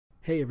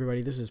Hey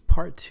everybody, this is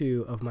part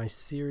 2 of my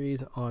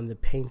series on the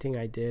painting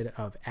I did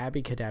of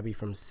Abby Cadabby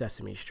from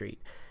Sesame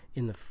Street.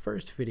 In the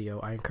first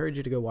video, I encourage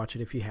you to go watch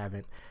it if you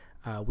haven't.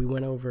 We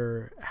went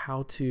over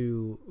how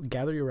to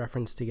gather your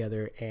reference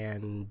together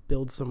and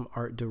build some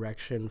art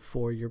direction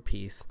for your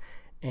piece,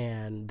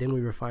 and then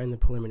we refined the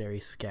preliminary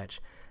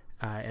sketch.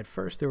 At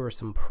first there were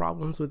some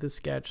problems with the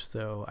sketch,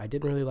 so I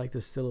didn't really like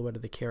the silhouette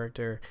of the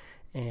character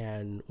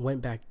and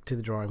went back to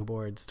the drawing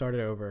board,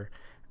 started over.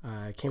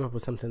 Came up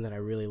with something that I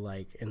really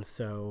like, and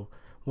so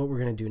what we're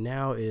going to do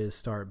now is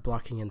start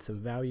blocking in some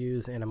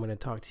values, and I'm going to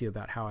talk to you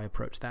about how I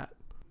approach that.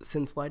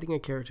 Since lighting a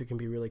character can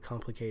be really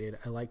complicated,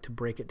 I like to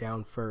break it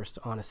down first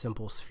on a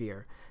simple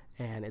sphere,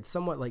 and it's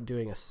somewhat like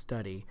doing a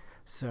study.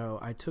 So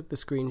I took the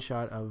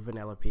screenshot of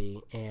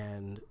Vanellope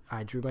and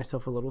I drew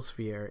myself a little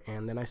sphere,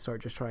 and then I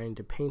start just trying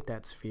to paint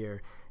that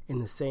sphere in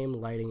the same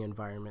lighting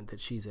environment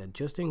that she's in,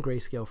 just in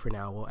grayscale for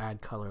now. We'll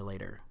add color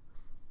later.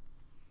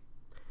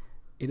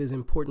 It is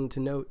important to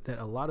note that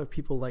a lot of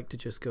people like to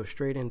just go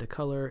straight into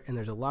color, and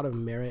there's a lot of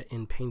merit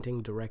in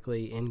painting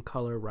directly in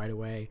color right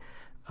away,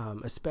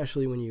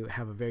 especially when you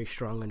have a very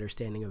strong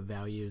understanding of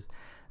values.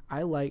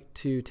 I like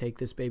to take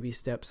this baby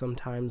step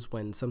sometimes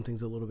when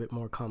something's a little bit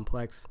more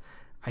complex.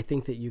 I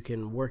think that you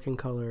can work in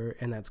color,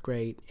 and that's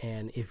great,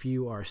 and if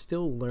you are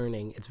still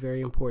learning, it's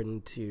very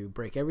important to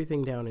break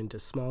everything down into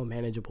small,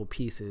 manageable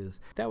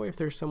pieces. That way, if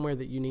there's somewhere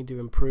that you need to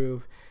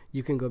improve,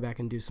 you can go back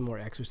and do some more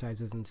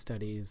exercises and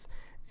studies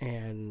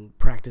and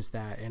practice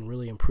that and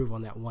really improve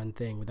on that one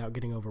thing without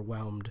getting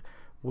overwhelmed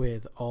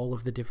with all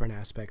of the different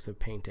aspects of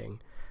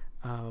painting.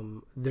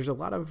 There's a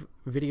lot of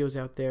videos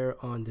out there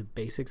on the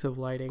basics of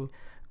lighting,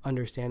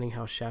 understanding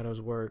how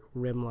shadows work,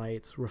 rim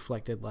lights,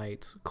 reflected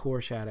lights,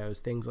 core shadows,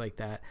 things like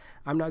that.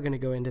 I'm not going to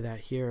go into that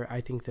here.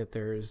 I think that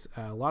there's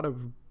a lot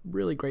of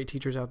really great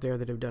teachers out there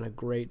that have done a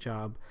great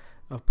job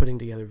of putting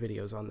together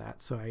videos on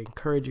that, so I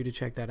encourage you to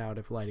check that out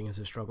if lighting is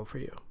a struggle for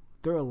you.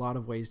 There are a lot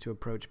of ways to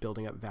approach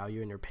building up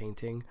value in your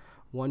painting.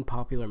 One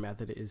popular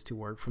method is to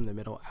work from the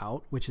middle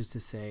out, which is to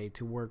say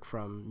to work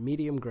from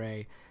medium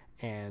gray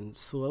and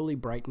slowly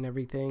brighten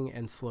everything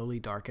and slowly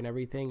darken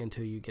everything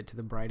until you get to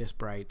the brightest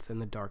brights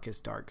and the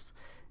darkest darks.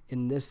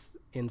 In this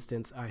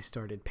instance, I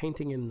started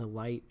painting in the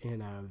light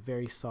in a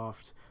very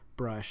soft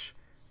brush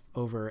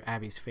over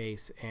Abby's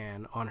face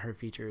and on her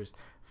features,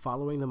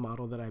 following the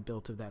model that I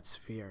built of that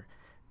sphere.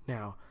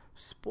 Now,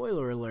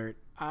 spoiler alert,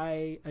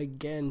 I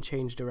again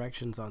changed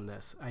directions on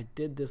this. I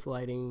did this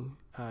lighting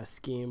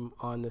scheme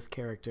on this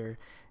character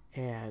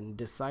and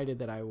decided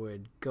that I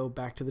would go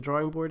back to the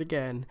drawing board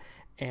again,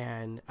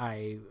 and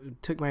I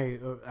took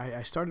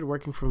I started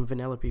working from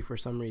Vanellope for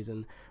some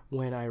reason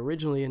when I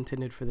originally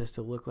intended for this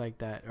to look like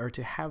that, or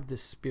to have the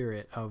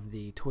spirit of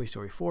the Toy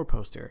Story 4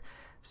 poster.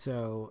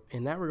 So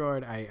in that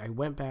regard, I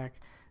went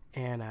back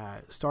and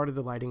started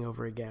the lighting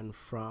over again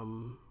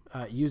from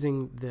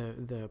using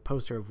the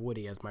poster of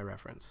Woody as my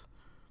reference.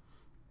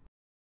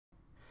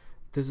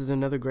 This is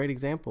another great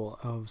example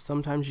of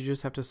sometimes you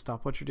just have to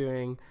stop what you're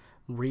doing,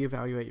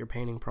 reevaluate your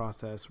painting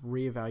process,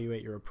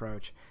 reevaluate your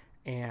approach,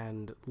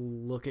 and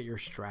look at your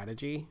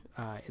strategy.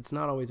 It's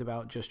not always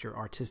about just your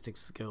artistic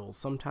skills.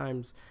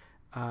 Sometimes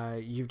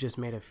you've just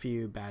made a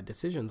few bad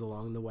decisions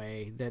along the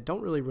way that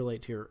don't really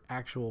relate to your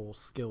actual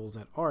skills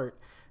at art.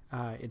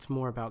 It's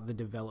more about the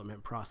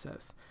development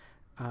process.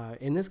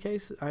 In this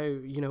case, I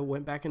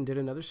went back and did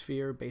another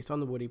sphere based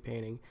on the Woody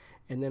painting,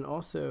 and then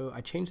also I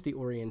changed the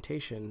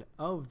orientation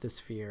of the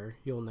sphere,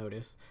 you'll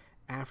notice,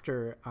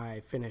 after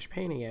I finished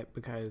painting it,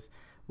 because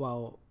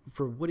while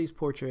for Woody's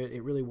portrait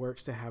it really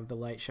works to have the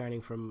light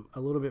shining from a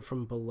little bit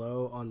from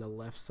below on the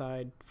left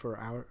side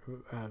for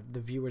the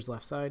viewer's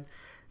left side,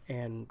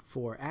 and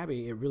for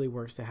Abby it really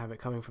works to have it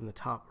coming from the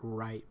top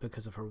right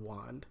because of her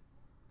wand.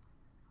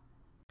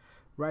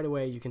 Right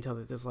away, you can tell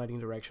that this lighting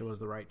direction was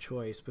the right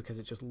choice because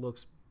it just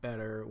looks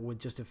better. With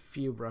just a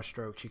few brush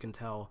strokes, you can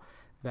tell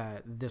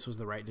that this was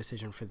the right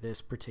decision for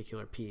this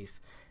particular piece.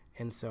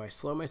 And so I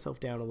slow myself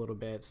down a little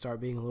bit, start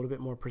being a little bit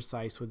more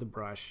precise with the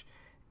brush,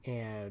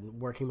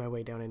 and working my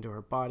way down into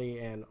her body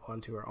and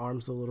onto her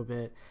arms a little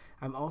bit.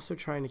 I'm also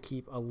trying to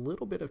keep a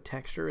little bit of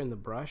texture in the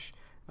brush.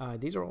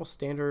 These are all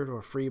standard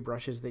or free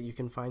brushes that you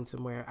can find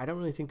somewhere. I don't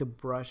really think the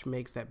brush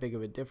makes that big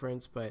of a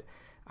difference, but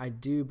I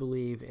do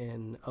believe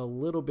in a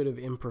little bit of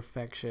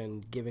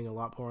imperfection giving a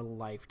lot more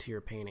life to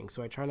your painting.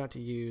 So I try not to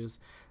use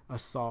a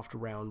soft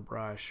round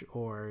brush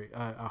or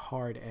a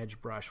hard edge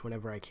brush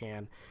whenever I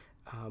can.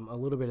 A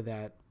little bit of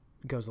that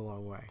goes a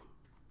long way.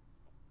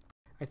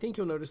 I think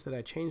you'll notice that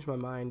I changed my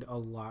mind a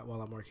lot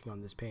while I'm working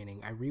on this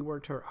painting. I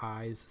reworked her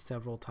eyes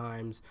several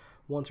times.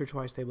 Once or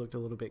twice they looked a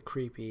little bit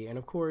creepy, and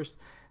of course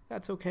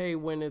that's okay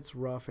when it's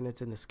rough and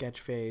it's in the sketch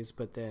phase,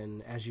 but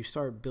then as you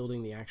start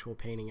building the actual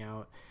painting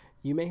out,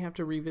 you may have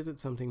to revisit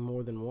something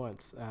more than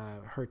once.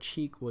 Her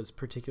cheek was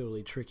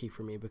particularly tricky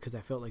for me because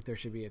I felt like there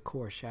should be a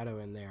core shadow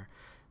in there.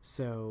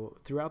 So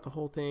throughout the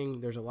whole thing,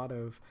 there's a lot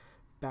of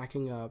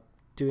backing up,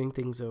 doing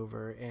things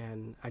over,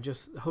 and I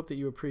just hope that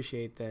you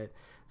appreciate that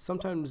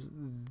sometimes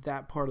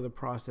that part of the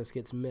process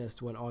gets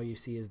missed when all you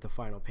see is the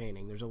final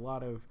painting. There's a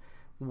lot of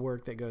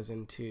work that goes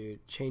into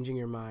changing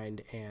your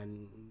mind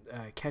and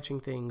catching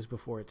things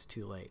before it's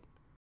too late.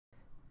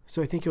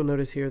 So I think you'll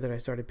notice here that I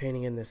started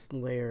painting in this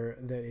layer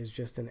that is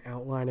just an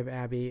outline of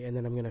Abby, and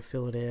then I'm going to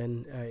fill it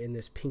in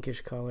this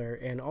pinkish color,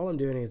 and all I'm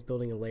doing is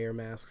building a layer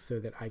mask so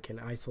that I can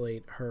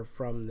isolate her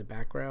from the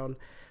background.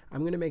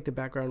 I'm going to make the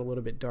background a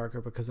little bit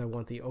darker because I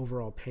want the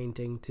overall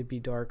painting to be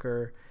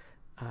darker.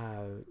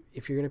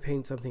 If you're going to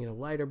paint something in a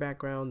lighter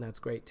background, that's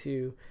great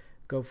too.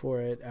 Go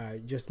for it.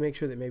 Just make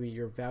sure that maybe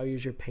your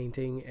values you're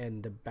painting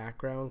and the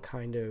background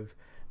kind of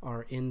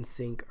are in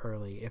sync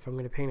early. If I'm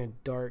going to paint a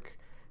dark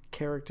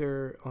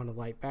character on a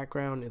light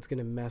background, it's going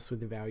to mess with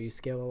the value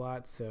scale a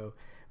lot, so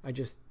I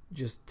just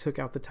took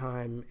out the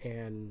time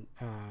and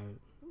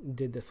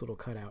did this little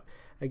cutout.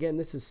 Again,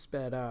 this is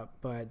sped up,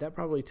 but that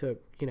probably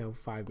took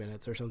 5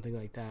 minutes or something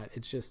like that.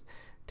 It's just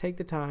take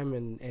the time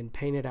and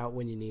paint it out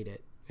when you need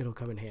it. It'll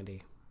come in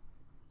handy.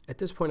 At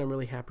this point, I'm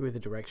really happy with the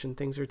direction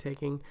things are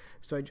taking,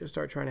 so I just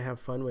start trying to have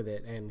fun with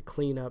it and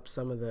clean up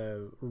some of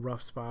the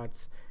rough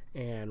spots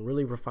and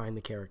really refine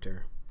the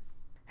character.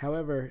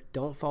 However,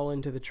 don't fall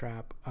into the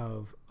trap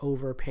of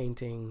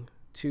over-painting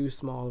too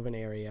small of an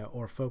area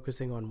or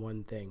focusing on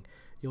one thing.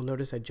 You'll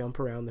notice I jump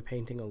around the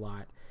painting a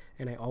lot,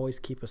 and I always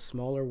keep a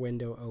smaller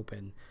window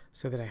open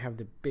so that I have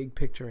the big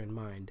picture in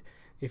mind.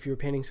 If you were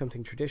painting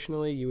something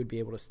traditionally, you would be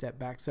able to step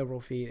back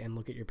several feet and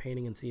look at your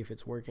painting and see if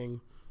it's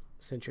working.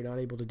 Since you're not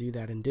able to do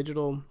that in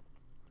digital,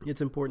 it's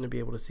important to be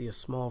able to see a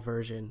small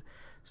version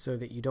so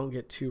that you don't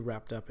get too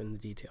wrapped up in the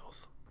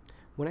details.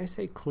 When I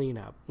say clean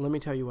up, let me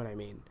tell you what I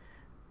mean.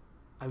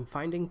 I'm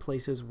finding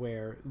places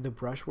where the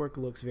brushwork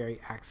looks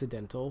very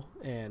accidental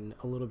and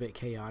a little bit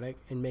chaotic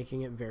and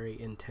making it very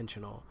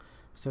intentional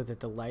so that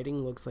the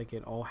lighting looks like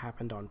it all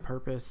happened on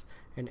purpose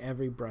and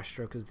every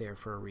brushstroke is there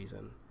for a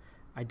reason.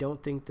 I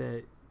don't think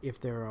that if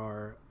there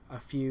are a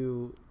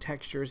few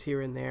textures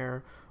here and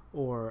there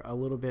or a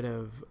little bit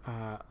of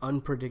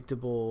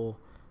unpredictable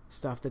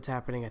stuff that's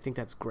happening, I think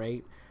that's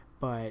great,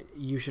 but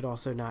you should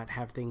also not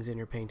have things in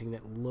your painting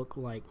that look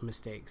like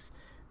mistakes.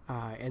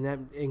 And that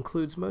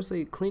includes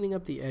mostly cleaning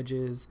up the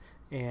edges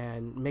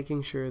and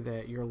making sure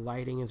that your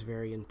lighting is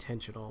very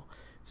intentional.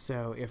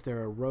 So if there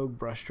are rogue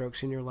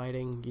brushstrokes in your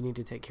lighting, you need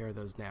to take care of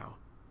those now.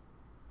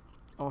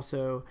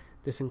 Also,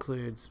 this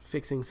includes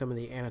fixing some of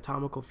the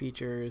anatomical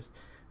features,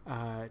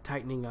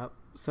 tightening up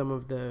some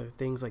of the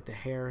things like the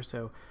hair.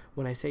 So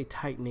when I say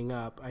tightening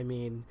up, I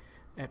mean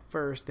at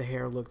first the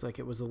hair looked like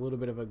it was a little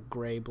bit of a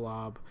gray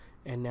blob,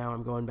 and now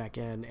I'm going back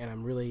in and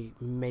I'm really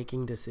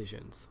making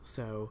decisions.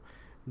 So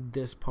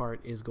this part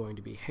is going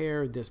to be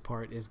hair, this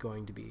part is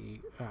going to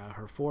be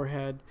her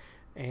forehead,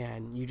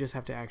 and you just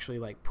have to actually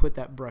like put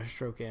that brush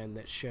stroke in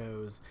that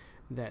shows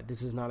that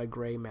this is not a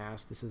gray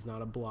mass, this is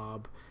not a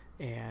blob,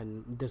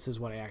 and this is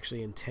what I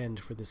actually intend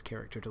for this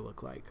character to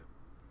look like.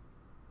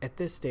 At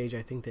this stage,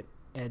 I think that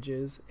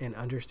edges and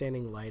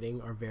understanding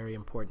lighting are very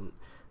important.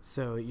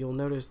 So you'll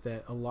notice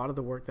that a lot of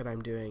the work that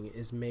I'm doing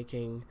is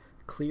making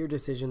clear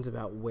decisions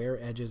about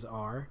where edges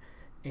are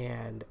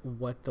and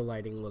what the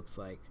lighting looks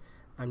like.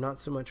 I'm not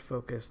so much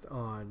focused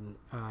on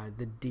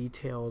the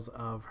details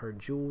of her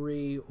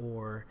jewelry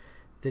or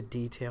the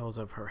details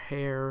of her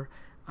hair.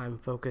 I'm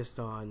focused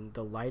on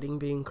the lighting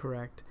being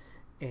correct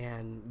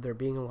and there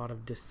being a lot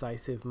of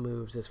decisive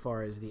moves as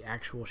far as the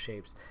actual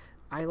shapes.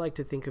 I like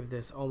to think of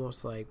this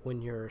almost like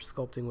when you're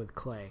sculpting with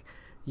clay.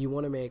 You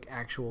want to make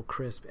actual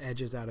crisp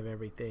edges out of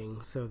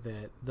everything so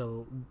that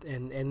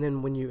and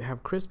then when you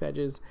have crisp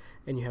edges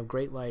and you have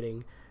great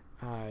lighting,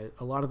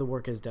 a lot of the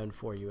work is done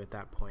for you at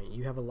that point.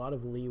 You have a lot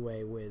of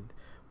leeway with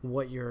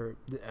what your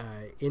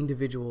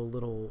individual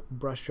little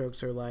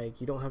brushstrokes are like.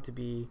 You don't have to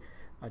be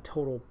a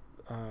total,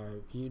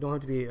 you don't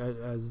have to be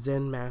a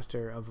Zen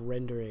master of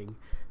rendering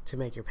to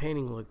make your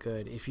painting look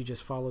good if you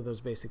just follow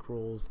those basic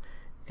rules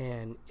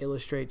and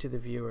illustrate to the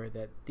viewer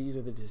that these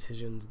are the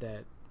decisions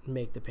that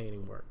make the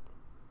painting work.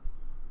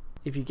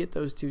 If you get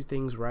those two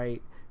things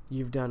right,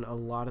 you've done a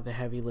lot of the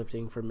heavy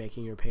lifting for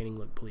making your painting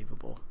look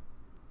believable.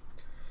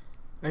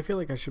 I feel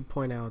like I should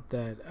point out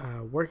that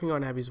working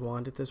on Abby's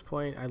wand at this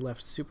point, I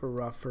left super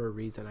rough for a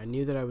reason. I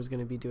knew that I was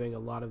going to be doing a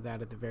lot of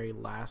that at the very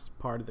last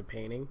part of the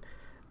painting.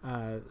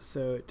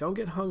 So don't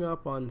get hung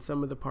up on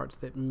some of the parts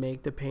that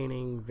make the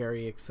painting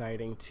very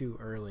exciting too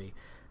early.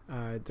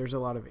 There's a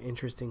lot of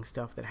interesting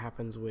stuff that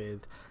happens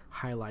with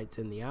highlights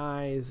in the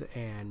eyes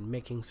and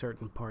making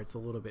certain parts a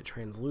little bit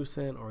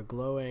translucent or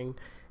glowing,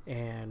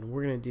 and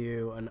we're going to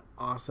do an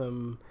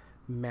awesome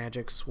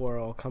magic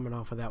swirl coming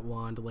off of that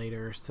wand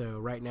later, so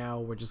right now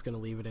we're just going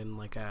to leave it in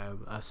like a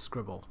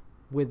scribble.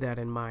 With that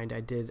in mind, I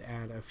did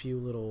add a few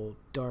little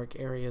dark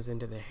areas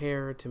into the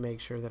hair to make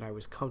sure that I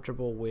was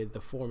comfortable with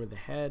the form of the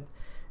head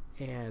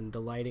and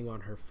the lighting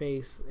on her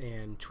face,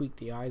 and tweak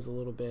the eyes a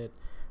little bit.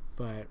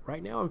 But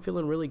right now I'm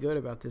feeling really good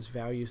about this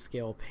value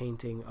scale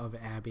painting of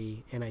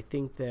Abby, and I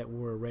think that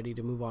we're ready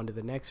to move on to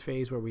the next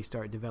phase where we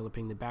start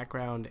developing the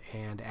background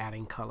and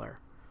adding color.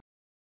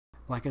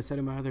 Like I said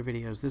in my other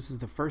videos, this is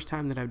the first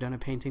time that I've done a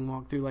painting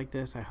walkthrough like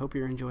this. I hope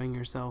you're enjoying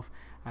yourself.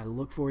 I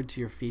look forward to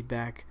your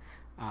feedback.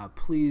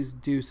 Please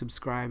do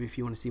subscribe if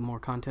you want to see more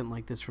content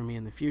like this from me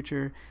in the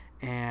future,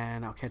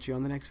 and I'll catch you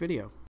on the next video.